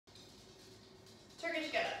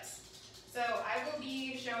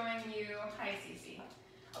showing you, hi Cece,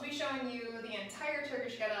 I'll be showing you the entire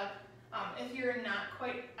Turkish Get Up. If you're not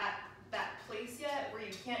quite at that place yet where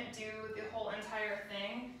you can't do the whole entire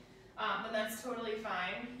thing, then that's totally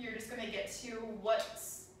fine. You're just going to get to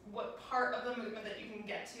what part of the movement that you can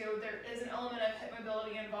get to. There is an element of hip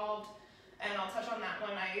mobility involved, and I'll touch on that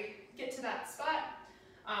when I get to that spot.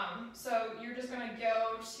 So you're just going to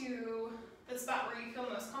go to the spot where you feel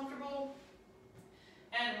most comfortable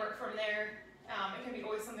and work from there. It can be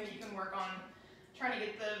always something you can work on, trying to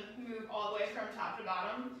get the move all the way from top to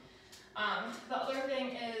bottom. The other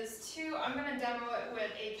thing is too, I'm going to demo it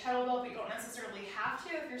with a kettlebell, but you don't necessarily have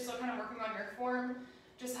to if you're still kind of working on your form.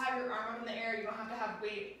 Just have your arm up in the air, you don't have to have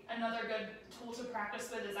weight. Another good tool to practice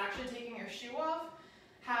with is actually taking your shoe off.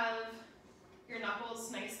 Have your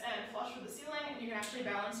knuckles nice and flush with the ceiling, and you can actually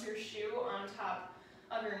balance your shoe on top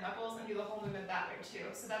of your knuckles and do the whole movement that way too.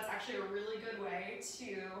 So that's actually a really good way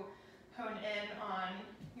to hone in on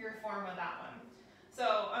your form with that one.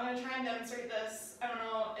 So I'm going to try and demonstrate this. I don't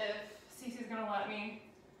know if Cece's going to let me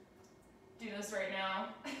do this right now.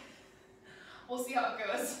 We'll see how it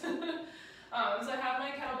goes. So I have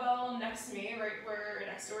my kettlebell next to me, right where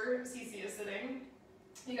next to where Cece is sitting.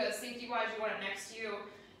 Because safety-wise, you want it next to you.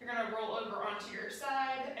 You're going to roll over onto your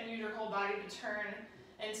side and use your whole body to turn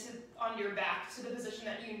on your back to the position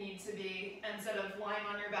that you need to be, instead of lying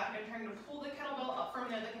on your back and trying to pull the kettlebell up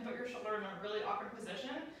from there. That can put your shoulder in a really awkward position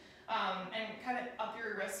and kind of up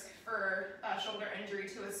your risk for shoulder injury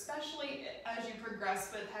too, especially as you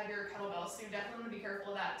progress with heavier kettlebells. So you definitely want to be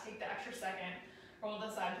careful of that. Take the extra second, roll to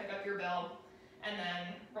the side, pick up your bell, and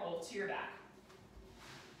then roll to your back.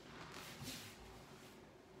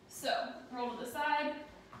 So roll to the side,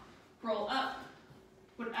 roll up.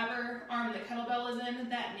 Whatever arm the kettlebell is in,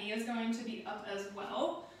 that knee is going to be up as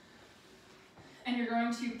well. And you're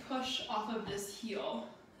going to push off of this heel,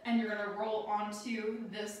 and you're going to roll onto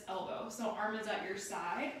this elbow. So arm is at your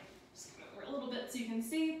side. Just go over a little bit so you can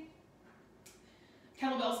see.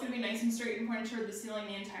 Kettlebell's going to be nice and straight and pointed toward the ceiling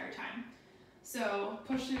the entire time. So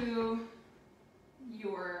push through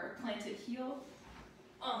your planted heel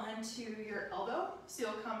onto your elbow. So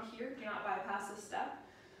you'll come here, do not bypass this step.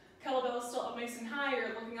 Kettlebell is still up nice and high, you're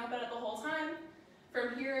looking up at it the whole time.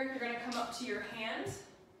 From here, you're going to come up to your hand,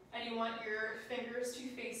 and you want your fingers to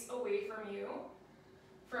face away from you.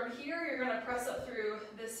 From here, you're going to press up through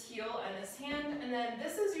this heel and this hand, and then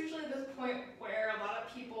this is usually the point where a lot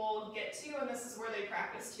of people get to, and this is where they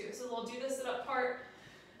practice too. So they'll do this sit-up part,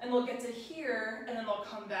 and they'll get to here, and then they'll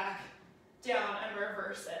come back down and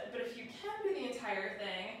reverse it. But if you can do the entire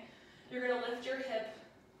thing, you're going to lift your hip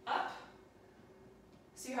up.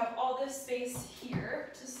 So you have all this space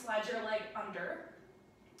here to slide your leg under,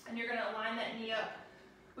 and you're going to line that knee up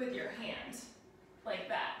with your hand, like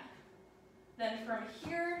that. Then from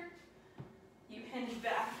here, you hinge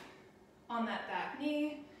back on that back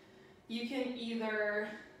knee. You can either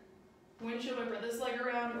windshield wiper this leg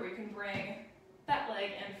around, or you can bring that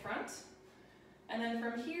leg in front. And then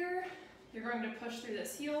from here, you're going to push through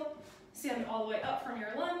this heel, stand all the way up from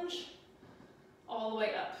your lunge, all the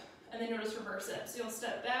way up. And then you'll just reverse it. So you'll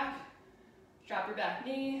step back, drop your back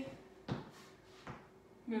knee,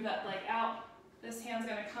 move that leg out. This hand's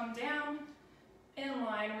going to come down in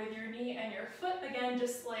line with your knee and your foot. Again,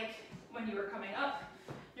 just like when you were coming up,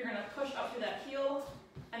 you're going to push up through that heel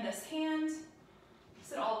and this hand,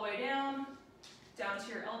 sit all the way down to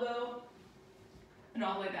your elbow, and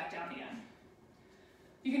all the way back down again.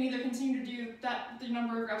 You can either continue to do the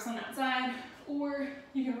number of reps on that side, or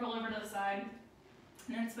you can roll over to the side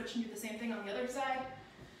and then switch and do the same thing on the other side.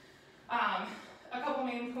 A couple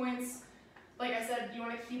main points. Like I said, you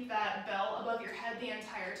want to keep that bell above your head the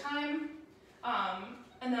entire time.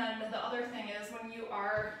 And then the other thing is, when you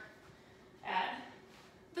are at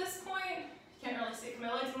this point, you can't really see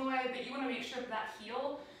my legs in the way, but you want to make sure that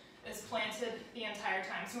heel is planted the entire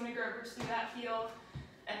time. So you want to go through that heel,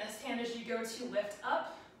 and this hand as you go to lift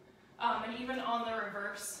up, and even on the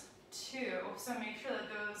reverse too. So make sure that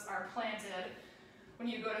those are planted when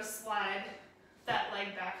you go to slide that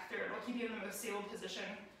leg back through. It'll keep you in the most stable position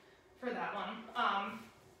for that one.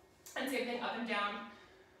 And same thing up and down.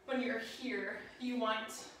 When you're here, you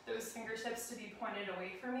want those fingertips to be pointed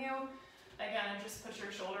away from you. Again, just put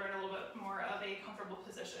your shoulder in a little bit more of a comfortable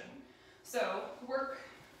position. So work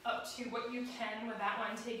up to what you can with that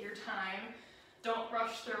one. Take your time. Don't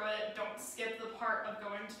rush through it. Don't skip the part of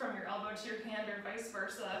going from your elbow to your hand or vice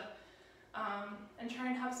versa. And try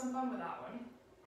and have some fun with that one.